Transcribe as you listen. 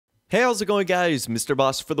Hey, how's it going, guys? Mr.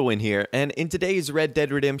 Boss for the win here, and in today's Red Dead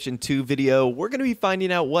Redemption 2 video, we're going to be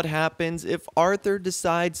finding out what happens if Arthur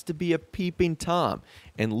decides to be a Peeping Tom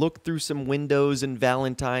and look through some windows in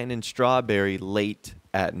Valentine and Strawberry late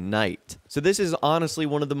at night. So this is honestly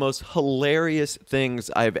one of the most hilarious things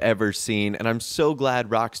I've ever seen, and I'm so glad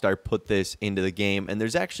Rockstar put this into the game, and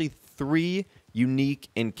there's actually 3 unique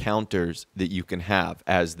encounters that you can have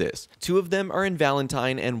as this. 2 of them are in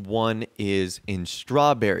Valentine and 1 is in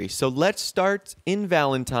Strawberry. So let's start in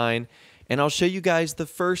Valentine and I'll show you guys the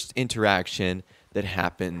first interaction that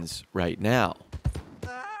happens right now.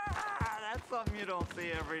 That's something you don't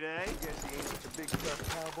see every day. Guess he ain't such a big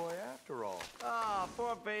tough cowboy after all. Ah,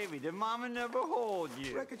 poor baby. Did Mama never hold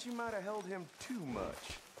you? Reckon you might have held him too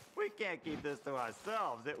much. We can't keep this to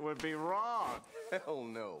ourselves. It would be wrong. Hell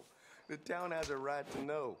no. The town has a right to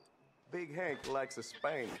know. Big Hank likes a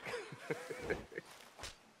spank.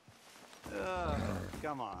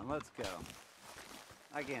 Come on, let's go.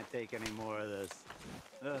 I can't take any more of this.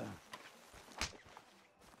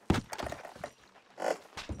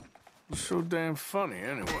 What's so damn funny,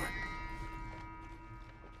 anyway?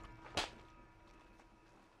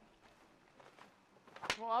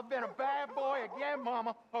 Well, I've been a bad boy again,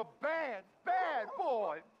 Mama. A bad, bad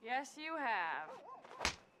boy. Yes, you have.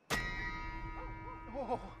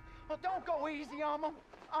 Oh, well, don't go easy on them.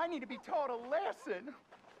 I need to be taught a lesson.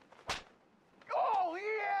 Oh,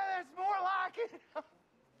 yeah, that's more like it.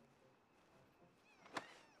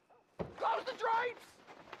 Close the drapes.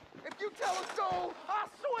 If you tell a soul, I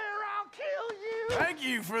swear I'll kill you. Thank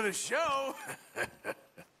you for the show.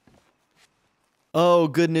 Oh,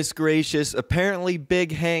 goodness gracious. Apparently,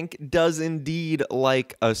 Big Hank does indeed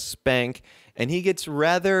like a spank, and he gets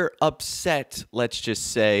rather upset, let's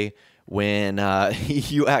just say, when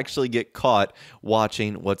you actually get caught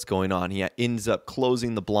watching what's going on. He ends up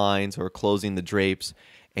closing the blinds or closing the drapes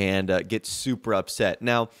and gets super upset.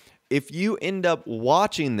 Now, if you end up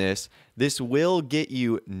watching this, this will get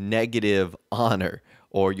you negative honor,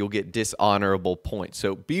 or you'll get dishonorable points.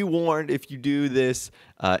 So be warned, if you do this,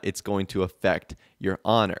 it's going to affect your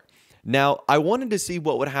honor. Now, I wanted to see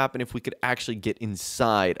what would happen if we could actually get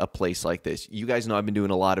inside a place like this. You guys know I've been doing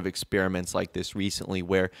a lot of experiments like this recently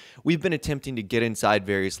where we've been attempting to get inside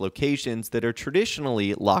various locations that are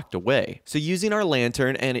traditionally locked away. So using our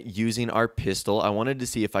lantern and using our pistol, I wanted to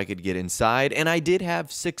see if I could get inside, and I did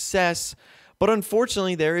have success, but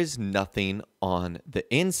unfortunately there is nothing on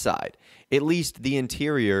the inside. At least the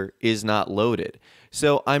interior is not loaded.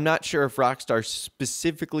 So I'm not sure if Rockstar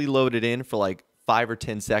specifically loaded in for like 5 or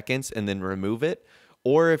 10 seconds and then remove it,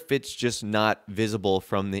 or if it's just not visible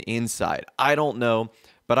from the inside. I don't know,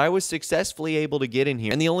 but I was successfully able to get in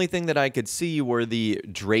here, and the only thing that I could see were the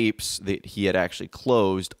drapes that he had actually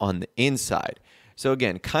closed on the inside. So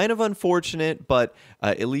again, kind of unfortunate, but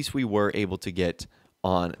at least we were able to get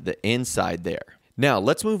on the inside there. Now,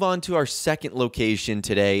 let's move on to our second location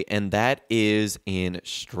today, and that is in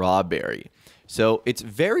Strawberry. So it's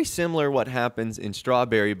very similar what happens in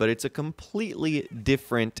Strawberry, but it's a completely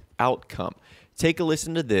different outcome. Take a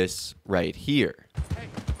listen to this right here. Hey,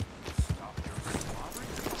 stop your robbery.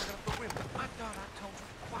 You're coming up the window. I thought I told you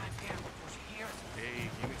to quiet down before she hears us. Hey,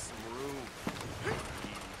 give me some room.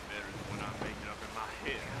 Even better than when I make it up in my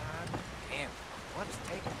head. God damn, what's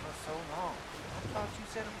taking her so long? I thought you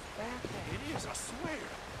said it was bad day. It is, I swear.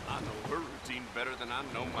 I know her routine better than I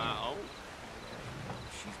know my own.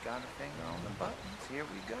 She's got her finger on the buttons. Here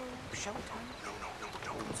we go. Showtime. No,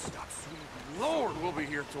 don't stop, sweetie. Lord, we'll be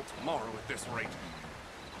here till tomorrow at this rate.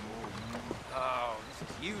 Oh, this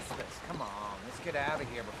is useless. Come on, let's get out of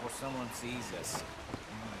here before someone sees us.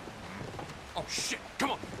 Oh, shit,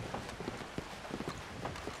 come on.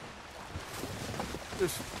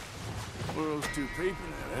 What are those 2 peeping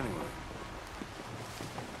at, anyway?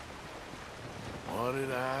 What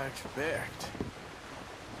did I expect?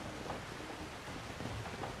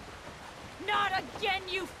 Not again,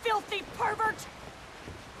 you filthy pervert!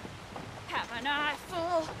 Have an eye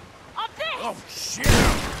full of this! Oh, shit!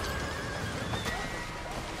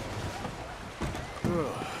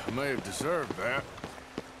 I may have deserved that.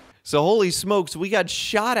 So holy smokes, we got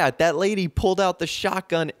shot at. That lady pulled out the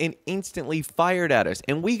shotgun and instantly fired at us.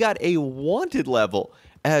 And we got a wanted level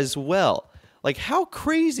as well. Like, how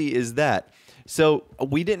crazy is that? So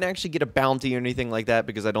we didn't actually get a bounty or anything like that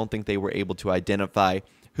because I don't think they were able to identify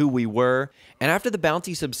who we were. And after the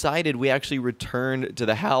bounty subsided, we actually returned to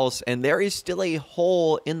the house, and there is still a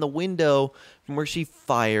hole in the window from where she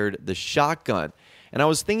fired the shotgun. And I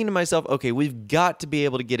was thinking to myself, okay, we've got to be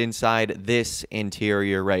able to get inside this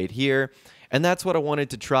interior right here. And that's what I wanted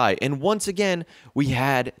to try. And once again, we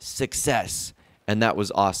had success, and that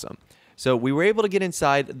was awesome. So we were able to get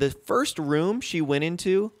inside. The first room she went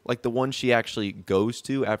into, like the one she actually goes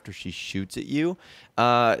to after she shoots at you,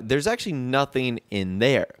 there's actually nothing in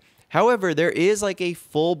there. However, there is like a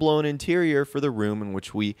full-blown interior for the room in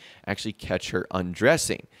which we actually catch her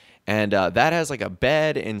undressing. And that has like a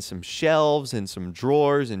bed and some shelves and some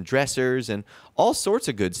drawers and dressers and all sorts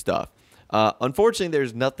of good stuff. Unfortunately,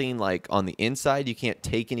 there's nothing like on the inside. You can't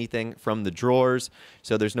take anything from the drawers.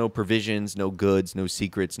 So there's no provisions, no goods, no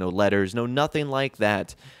secrets, no letters, no nothing like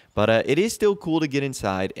that. But it is still cool to get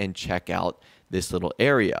inside and check out this little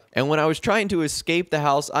area. And when I was trying to escape the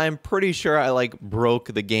house, I'm pretty sure I like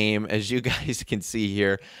broke the game, as you guys can see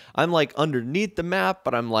here. I'm like underneath the map,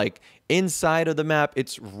 but I'm like inside of the map.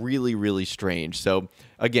 It's really, really strange. So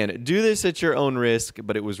again, do this at your own risk,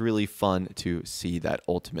 but it was really fun to see that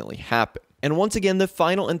ultimately happen. And once again, the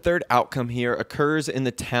final and third outcome here occurs in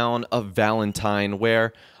the town of Valentine,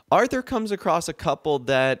 where Arthur comes across a couple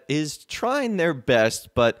that is trying their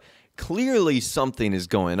best, but clearly something is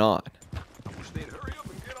going on. They'd hurry up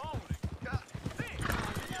and get on with it. God damn.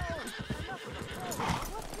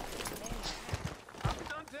 I was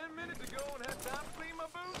done 10 minutes ago and had time to clean my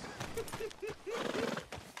boots.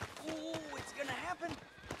 Ooh, it's gonna happen.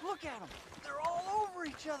 Look at them. They're all over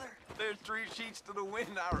each other. There's 3 sheets to the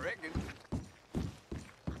wind, I reckon.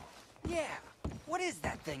 Yeah. What is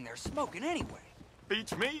that thing they're smoking anyway?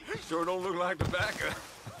 Beats me. Sure don't look like tobacco.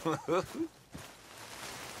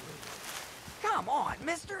 Come on,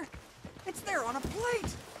 mister. It's there on a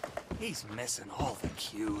plate. He's missing all the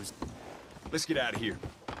cues. Let's get out of here.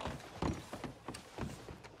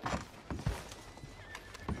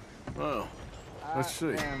 Well, let's see.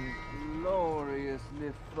 I am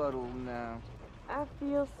gloriously fuddled now. I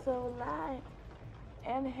feel so light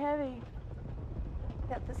and heavy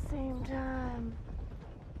at the same time.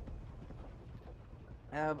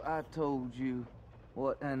 Have I told you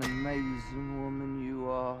what an amazing woman you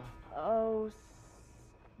are? Oh,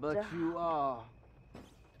 But you are.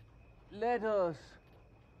 Let us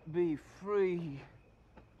be free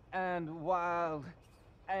and wild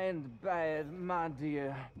and bad, my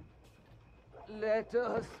dear. Let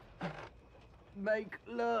us make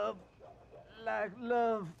love like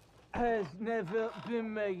love has never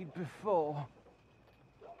been made before.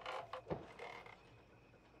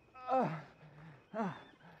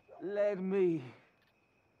 Let me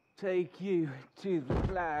take you to the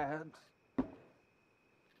clouds.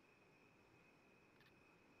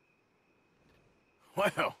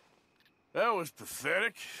 Well, that was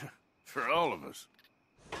pathetic for all of us.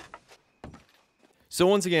 So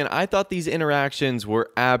once again, I thought these interactions were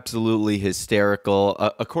absolutely hysterical.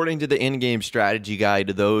 According to the in-game strategy guide,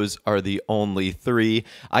 those are the only 3.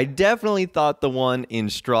 I definitely thought the one in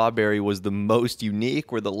Strawberry was the most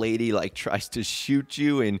unique, where the lady like tries to shoot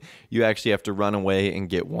you and you actually have to run away and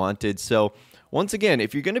get wanted. So once again,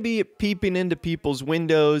 if you're going to be peeping into people's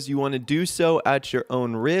windows, you want to do so at your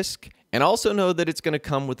own risk. And also know that it's going to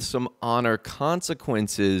come with some honor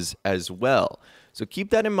consequences as well. So keep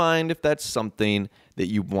that in mind if that's something that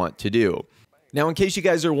you want to do. Now, in case you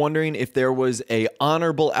guys are wondering if there was an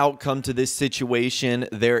honorable outcome to this situation,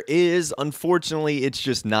 there is. Unfortunately, it's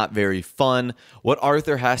just not very fun. What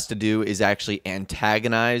Arthur has to do is actually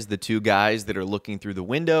antagonize the 2 guys that are looking through the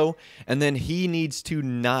window, and then he needs to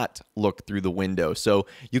not look through the window. So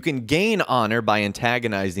you can gain honor by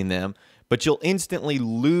antagonizing them, but you'll instantly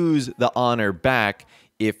lose the honor back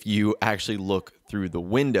if you actually look through the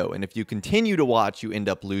window. And if you continue to watch, you end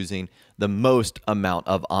up losing the most amount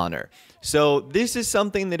of honor. So this is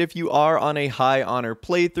something that if you are on a high honor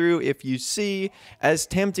playthrough, if you see, as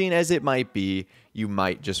tempting as it might be, you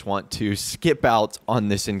might just want to skip out on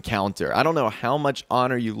this encounter. I don't know how much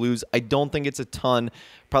honor you lose. I don't think it's a ton,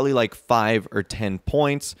 probably like 5 or 10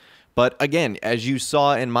 points. But again, as you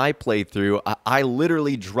saw in my playthrough, I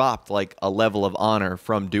literally dropped like a level of honor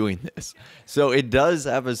from doing this. So it does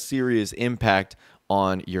have a serious impact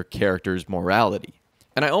on your character's morality.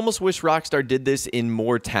 And I almost wish Rockstar did this in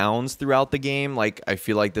more towns throughout the game. Like, I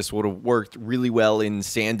feel like this would have worked really well in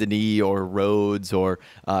Saint Denis or Rhodes or,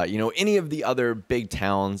 any of the other big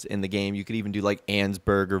towns in the game. You could even do like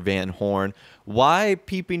Annesburg or Van Horn. Why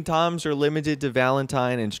Peeping Toms are limited to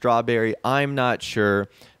Valentine and Strawberry, I'm not sure.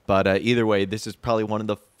 But either way, this is probably one of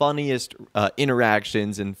the funniest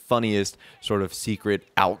interactions and funniest sort of secret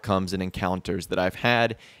outcomes and encounters that I've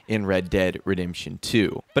had in Red Dead Redemption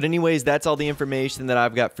 2. But anyways, that's all the information that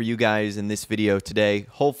I've got for you guys in this video today.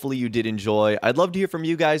 Hopefully you did enjoy. I'd love to hear from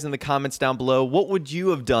you guys in the comments down below. What would you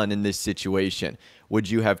have done in this situation? Would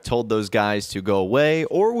you have told those guys to go away,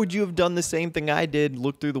 or would you have done the same thing I did,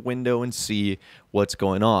 look through the window and see what's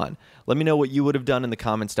going on? Let me know what you would have done in the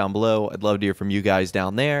comments down below. I'd love to hear from you guys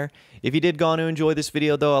down there. If you did go on to enjoy this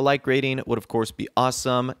video, though, a like rating would, of course, be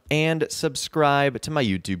awesome. And subscribe to my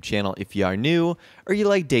YouTube channel if you are new, or you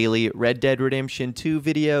like daily Red Dead Redemption 2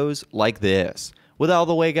 videos like this. With all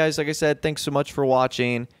the way, guys, like I said, thanks so much for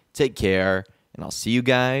watching. Take care, and I'll see you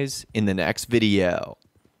guys in the next video.